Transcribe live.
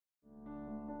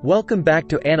Welcome back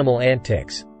to Animal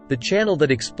Antics, the channel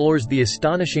that explores the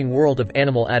astonishing world of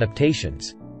animal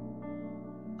adaptations.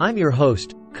 I'm your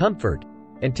host, Comfort,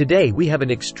 and today we have an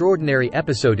extraordinary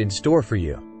episode in store for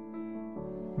you.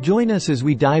 Join us as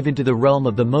we dive into the realm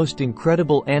of the most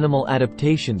incredible animal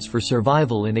adaptations for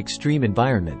survival in extreme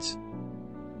environments.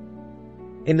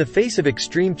 In the face of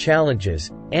extreme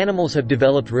challenges, animals have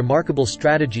developed remarkable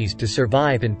strategies to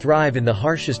survive and thrive in the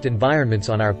harshest environments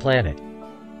on our planet.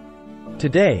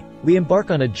 Today, we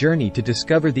embark on a journey to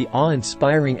discover the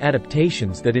awe-inspiring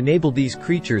adaptations that enable these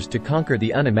creatures to conquer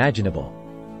the unimaginable.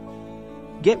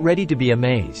 Get ready to be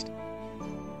amazed.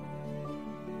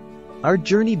 Our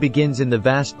journey begins in the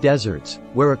vast deserts,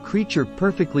 where a creature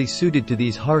perfectly suited to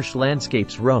these harsh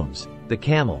landscapes roams, the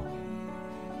camel.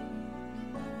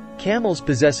 Camels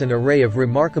possess an array of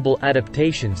remarkable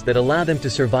adaptations that allow them to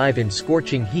survive in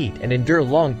scorching heat and endure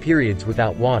long periods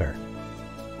without water.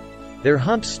 Their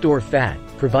humps store fat,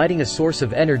 providing a source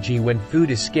of energy when food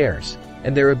is scarce,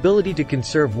 and their ability to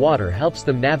conserve water helps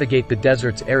them navigate the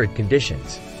desert's arid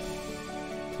conditions.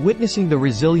 Witnessing the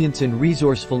resilience and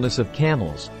resourcefulness of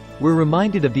camels, we're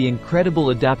reminded of the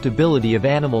incredible adaptability of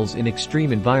animals in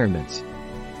extreme environments.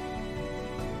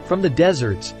 From the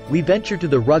deserts, we venture to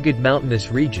the rugged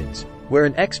mountainous regions, where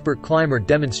an expert climber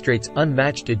demonstrates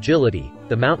unmatched agility,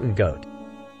 the mountain goat.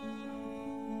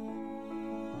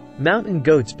 Mountain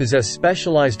goats possess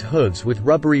specialized hooves with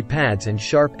rubbery pads and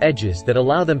sharp edges that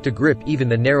allow them to grip even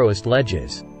the narrowest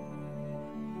ledges.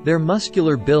 Their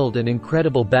muscular build and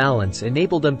incredible balance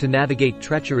enable them to navigate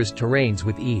treacherous terrains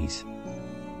with ease.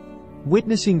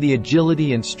 Witnessing the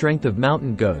agility and strength of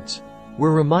mountain goats,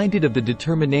 we're reminded of the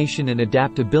determination and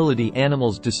adaptability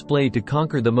animals display to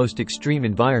conquer the most extreme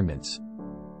environments.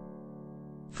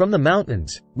 From the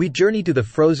mountains, we journey to the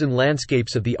frozen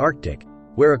landscapes of the Arctic,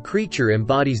 where a creature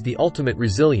embodies the ultimate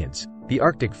resilience, the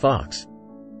Arctic fox.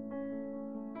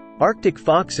 Arctic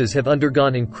foxes have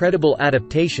undergone incredible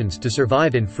adaptations to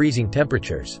survive in freezing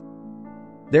temperatures.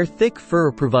 Their thick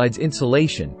fur provides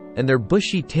insulation, and their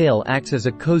bushy tail acts as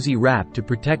a cozy wrap to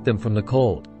protect them from the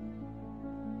cold.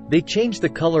 They change the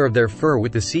color of their fur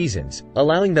with the seasons,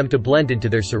 allowing them to blend into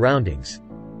their surroundings.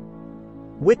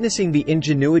 Witnessing the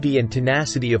ingenuity and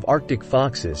tenacity of Arctic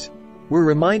foxes, we're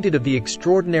reminded of the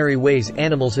extraordinary ways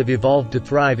animals have evolved to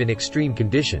thrive in extreme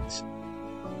conditions.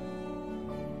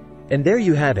 And there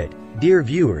you have it, dear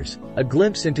viewers, a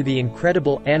glimpse into the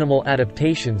incredible animal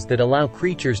adaptations that allow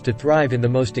creatures to thrive in the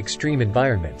most extreme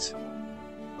environments.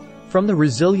 From the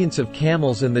resilience of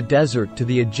camels in the desert to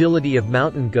the agility of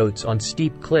mountain goats on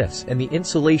steep cliffs and the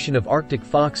insulation of Arctic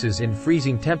foxes in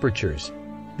freezing temperatures,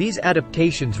 these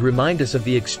adaptations remind us of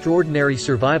the extraordinary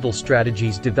survival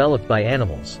strategies developed by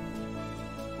animals.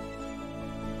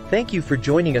 Thank you for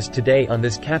joining us today on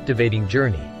this captivating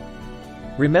journey.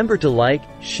 Remember to like,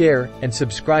 share, and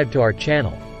subscribe to our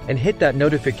channel, and hit that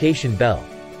notification bell,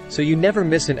 so you never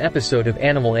miss an episode of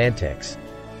Animal Antics.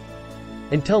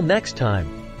 Until next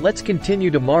time, let's continue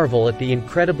to marvel at the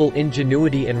incredible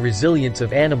ingenuity and resilience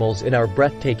of animals in our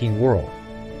breathtaking world.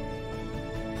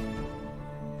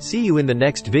 See you in the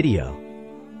next video.